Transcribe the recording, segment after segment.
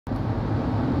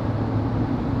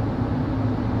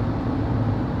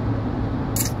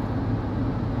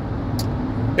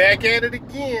Back at it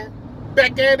again.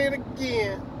 Back at it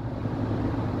again.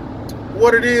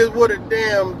 What it is, what it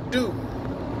damn do.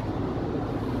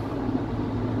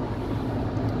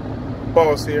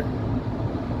 Boss here.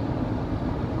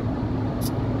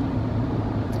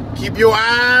 Keep your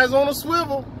eyes on a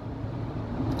swivel.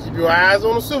 Keep your eyes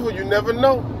on a swivel. You never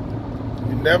know.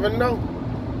 You never know.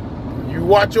 You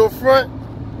watch your front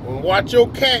and watch your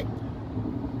cat.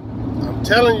 I'm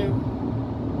telling you.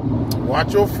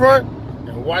 Watch your front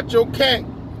and watch your cat.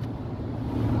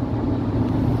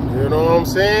 You know what I'm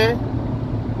saying?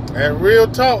 That real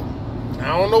talk.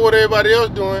 I don't know what everybody else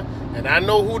doing, and I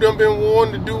know who done been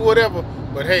warned to do whatever.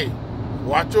 But hey,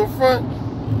 watch your front,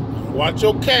 watch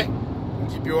your cat,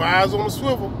 keep your eyes on the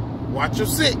swivel. Watch your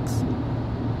six.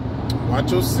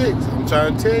 Watch your six. I'm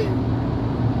trying to tell you.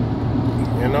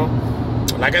 You know,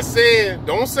 like I said,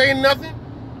 don't say nothing.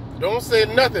 Don't say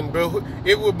nothing, but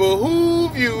it would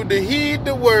behoove you to heed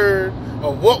the word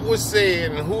of what was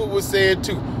said and who it was said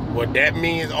to. What that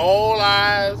means, all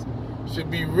eyes should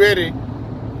be ready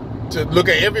to look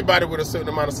at everybody with a certain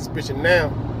amount of suspicion now.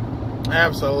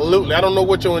 Absolutely. I don't know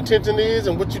what your intention is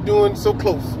and what you're doing so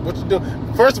close. What you're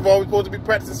doing. First of all, we're supposed to be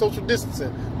practicing social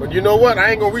distancing. But you know what?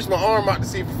 I ain't going to reach my arm out to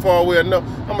see if you're far away enough.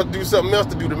 I'm going to do something else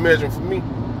to do the measuring for me.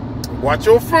 Watch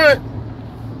your front.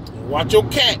 Watch your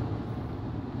cat. You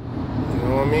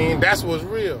know what I mean? That's what's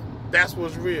real. That's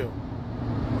what's real.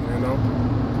 You know?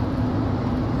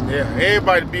 Yeah,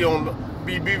 everybody be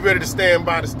ready to stand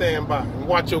by and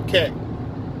watch your cat.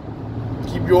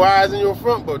 Keep your eyes in your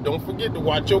front, but don't forget to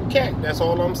watch your cat. That's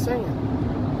all I'm saying.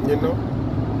 You know?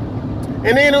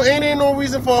 And ain't no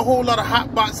reason for a whole lot of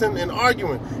hot boxing and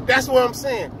arguing. That's what I'm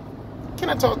saying. Can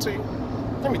I talk to you?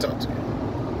 Let me talk to you.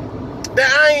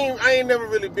 That I ain't never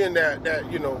really been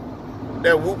that you know,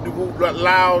 that whoop-de-whoop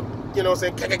loud, you know what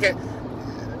I'm saying? Cat.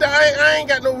 I ain't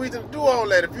got no reason to do all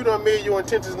that if you done made your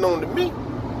intentions known to me.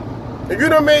 If you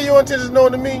done made your intentions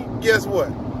known to me, guess what?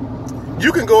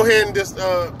 You can go ahead and just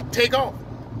take off.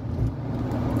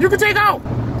 You can take off.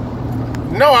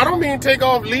 No, I don't mean take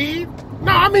off, leave.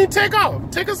 No, I mean take off.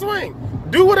 Take a swing.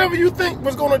 Do whatever you think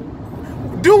was gonna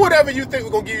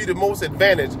give you the most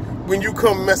advantage when you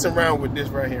come messing around with this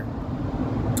right here.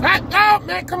 Oh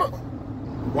man, come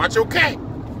on. Watch your cat.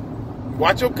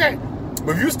 Watch your cat.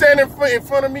 But if you stand in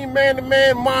front of me, man to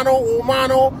man, mano,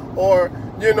 or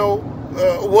you know,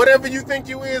 whatever you think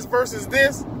you is versus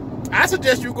this, I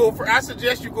suggest you go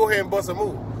ahead and bust a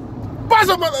move. Bust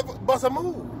a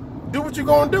move. Do what you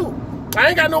gonna do. I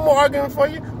ain't got no more argument for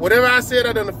you. Whatever I said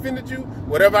I done offended you.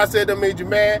 Whatever I said that made you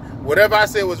mad. Whatever I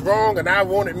said was wrong and I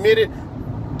won't admit it.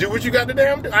 Do what you got to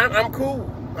damn do. I'm cool.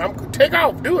 Take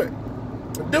off. Do it.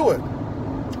 Do it.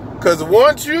 Cause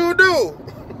once you do,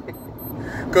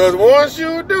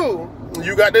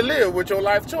 you got to live with your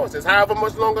life choices. However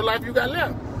much longer life you got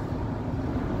left.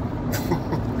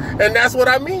 And that's what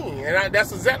I mean. And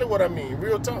that's exactly what I mean.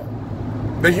 Real talk.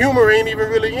 The humor ain't even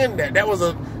really in that. That was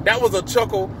a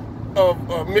chuckle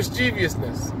of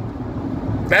mischievousness.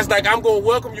 That's like, I'm going to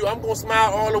welcome you. I'm going to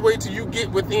smile all the way till you get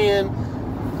within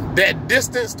that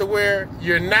distance to where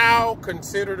you're now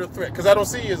considered a threat. Because I don't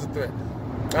see you as a threat.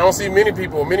 I don't see many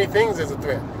people or many things as a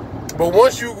threat. But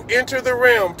once you enter the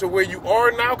realm to where you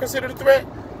are now considered a threat,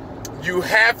 you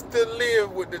have to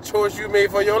live with the choice you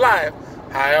made for your life,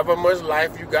 however much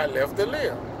life you got left to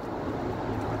live.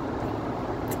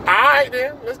 Alright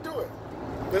then, let's do it.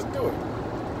 Let's do it.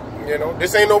 You know,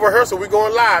 this ain't no rehearsal. We're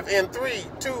going live in 3,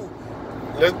 2.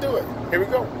 Let's do it. Here we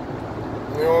go.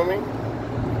 You know what I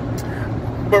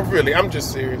mean? But really, I'm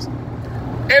just serious.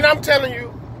 And I'm telling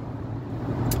you,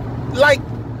 like,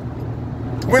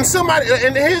 when somebody,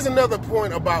 and here's another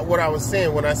point about what I was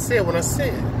saying when I said,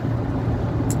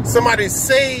 somebody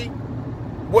say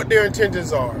what their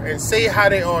intentions are and say how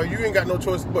they are, you ain't got no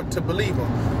choice but to believe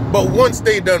them. But once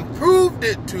they done proved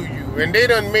it to you and they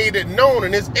done made it known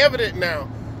and it's evident now,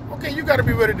 okay, you got to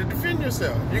be ready to defend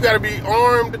yourself. You got to be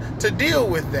armed to deal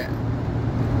with that.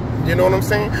 You know what I'm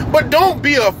saying? But don't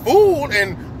be a fool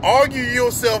and argue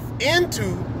yourself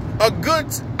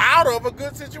out of a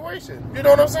good situation. You know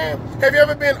what I'm saying? Have you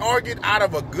ever been argued out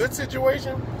of a good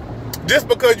situation? Just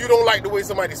because you don't like the way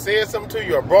somebody said something to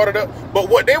you or brought it up, but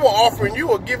what they were offering you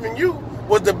or giving you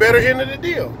was the better end of the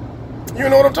deal. You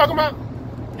know what I'm talking about?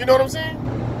 You know what I'm saying?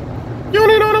 You don't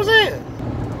even know what I'm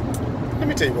saying? Let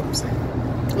me tell you what I'm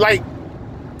saying. Like,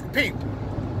 Pete,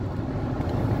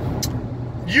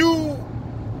 you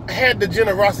had the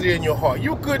generosity in your heart.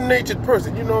 You're a good-natured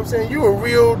person. You know what I'm saying? You're a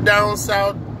real down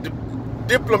south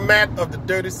diplomat of the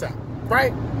dirty south,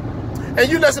 right? And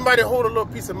you let somebody hold a little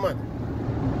piece of money.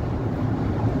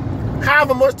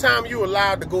 however much time you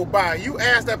allowed to go by, you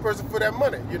asked that person for that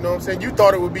money. You know what I'm saying? You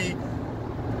thought it would be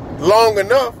long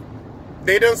enough.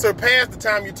 They done surpassed the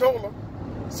time you told them.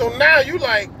 So now you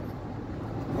like,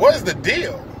 what is the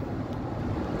deal?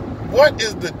 What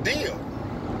is the deal?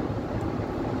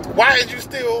 Why is you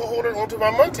still holding on to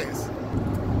my Montes?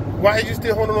 Why are you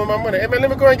still holding on to my money? Hey, man, let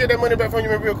me go and get that money back from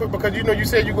you real quick, because you know you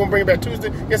said you're going to bring it back Tuesday.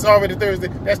 It's already Thursday.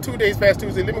 That's 2 days past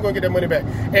Tuesday. Let me go and get that money back.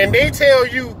 And they tell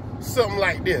you something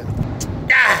like this.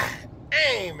 God,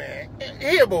 hey, man.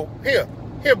 Here, Bo. Here,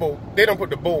 Bo. They don't put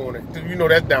the bow on it. You know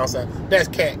that's downside. That's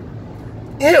cat.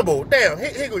 Here, Bo. Damn.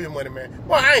 Here go your money, man.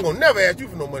 Boy, I ain't going to never ask you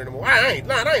for no money no more. I ain't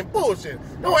lying. I ain't bullshit.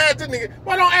 Don't ask this nigga.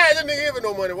 Why don't ask this nigga for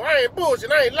no money? Well, I ain't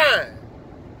bullshit. I ain't lying.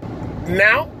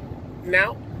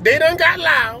 Now, they done got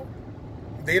loud.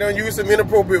 They done used some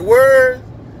inappropriate words.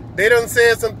 They done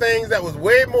said some things that was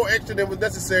way more extra than was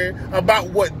necessary about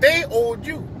what they owed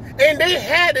you. And they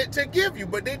had it to give you,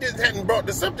 but they just hadn't brought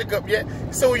the subject up yet.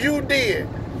 So you did.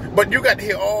 But you got to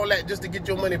hear all that just to get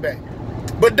your money back.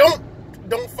 But don't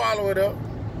follow it up.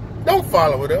 Don't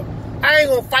follow it up. I ain't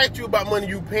going to fight you about money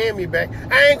you paying me back.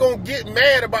 I ain't going to get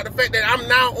mad about the fact that I'm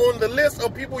now on the list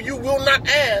of people you will not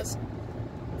ask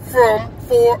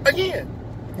for again.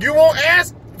 You won't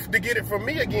ask to get it from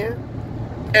me again.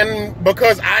 And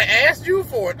because I asked you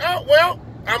for it, oh, well,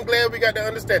 I'm glad we got to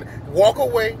understand it. Walk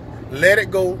away, let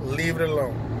it go, leave it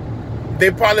alone.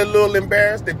 They probably a little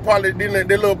embarrassed. They probably, their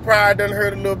little pride done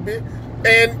hurt a little bit.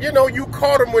 And, you know, you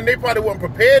caught them when they probably weren't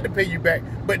prepared to pay you back,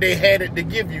 but they had it to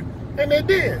give you, and they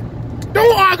did.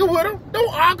 Don't argue with them.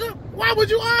 Don't argue. Why would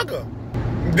you argue?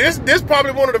 This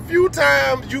probably one of the few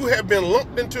times you have been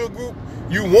lumped into a group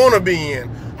you want to be in.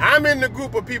 I'm in the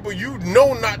group of people you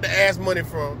know not to ask money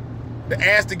from, to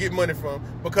ask to get money from,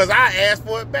 because I asked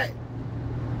for it back.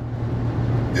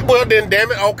 Well, then,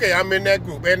 damn it, okay, I'm in that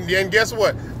group. And guess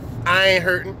what? I ain't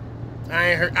hurting.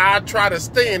 I'll try to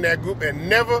stay in that group and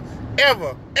never,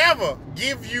 ever, ever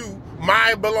give you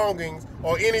my belongings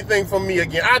or anything from me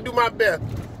again. I do my best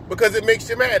because it makes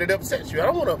you mad. It upsets you. I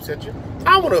don't want to upset you.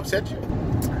 I want to upset you.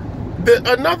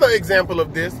 Another example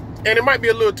of this, and it might be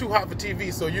a little too hot for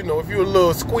TV, so, you know, if you're a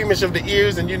little squeamish of the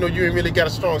ears and, you know, you ain't really got a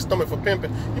strong stomach for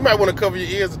pimping, you might want to cover your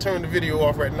ears and turn the video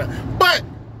off right now. But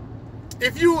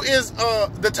if you is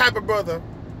the type of brother,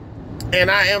 and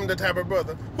I am the type of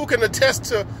brother, who can attest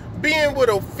to being with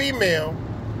a female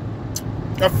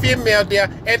there,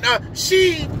 and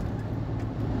she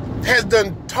has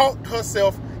done talked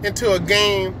herself into a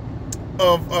game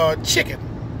of chicken.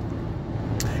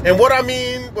 And what I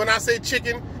mean when I say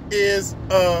chicken is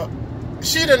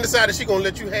she done decided she gonna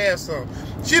let you have some.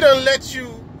 She done let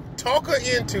you talk her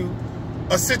into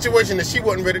a situation that she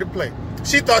wasn't ready to play.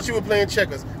 She thought you were playing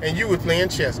checkers and you were playing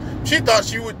chess. She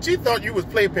thought you was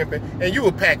play pimping and you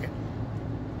were packing.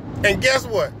 And guess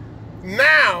what?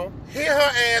 Now here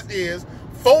her ass is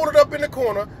folded up in the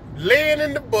corner, laying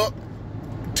in the buck,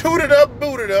 tooted up,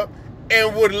 booted up,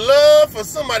 and would love for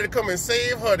somebody to come and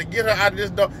save her, to get her out of this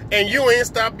dog. And you ain't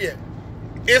stopped yet.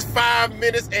 It's 5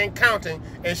 minutes and counting,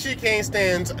 and she can't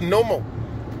stand no more.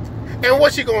 And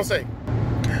what she gonna say?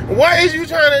 What is you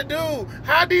trying to do?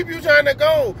 How deep you trying to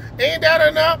go? Ain't that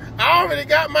enough? I already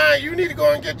got mine. You need to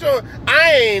go and get yours.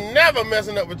 I ain't never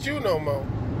messing up with you no more.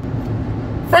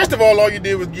 First of all you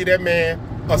did was give that man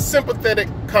a sympathetic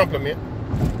compliment.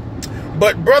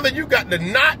 But brother, you got to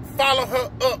not follow her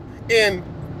up in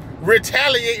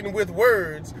retaliating with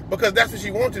words, because that's what she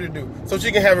wants you to do, so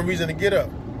she can have a reason to get up.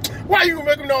 Why you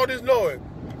making all this noise?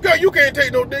 Girl, you can't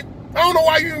take no dick. I don't know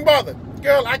why you even bother.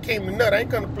 Girl, I came to nut. I ain't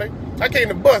come to play. I came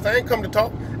to bust. I ain't come to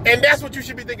talk. And that's what you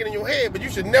should be thinking in your head, but you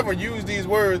should never use these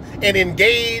words and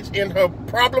engage in her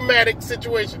problematic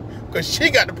situation, because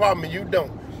she got the problem and you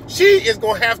don't. She is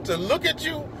going to have to look at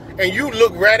you, and you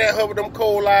look right at her with them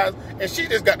cold eyes, and she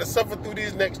just got to suffer through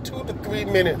these next 2 to 3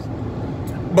 minutes,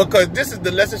 because this is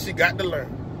the lesson she got to learn.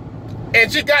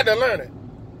 And she got to learn it.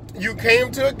 You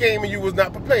came to a game and you was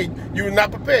not prepared. You were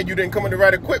not prepared. You didn't come with the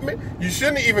right equipment. You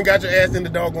shouldn't have even got your ass in the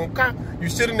doggone car. You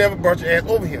should have never brought your ass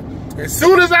over here. As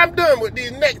soon as I'm done with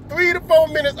these next 3 to 4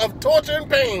 minutes of torture and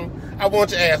pain, I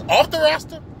want your ass off the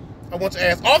roster, I want your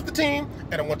ass off the team,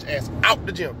 and I want your ass out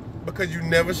the gym. Because you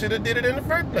never should have did it in the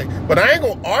first place. But I ain't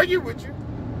going to argue with you.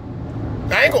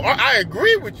 I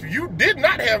agree with you. You did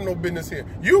not have no business here.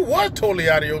 You was totally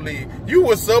out of your league. You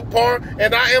was subpar,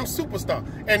 and I am superstar.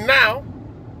 And now,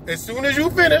 as soon as you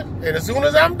finish, and as soon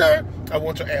as I'm done, I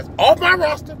want your ass off my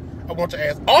roster. I want your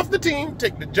ass off the team,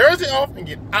 take the jersey off, and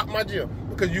get out my gym.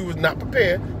 Because you was not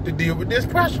prepared to deal with this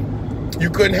pressure. You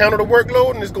couldn't handle the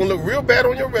workload, and it's going to look real bad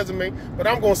on your resume, but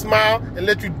I'm going to smile and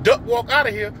let you duck walk out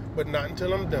of here, but not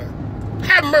until I'm done.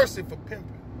 Have mercy for pimping.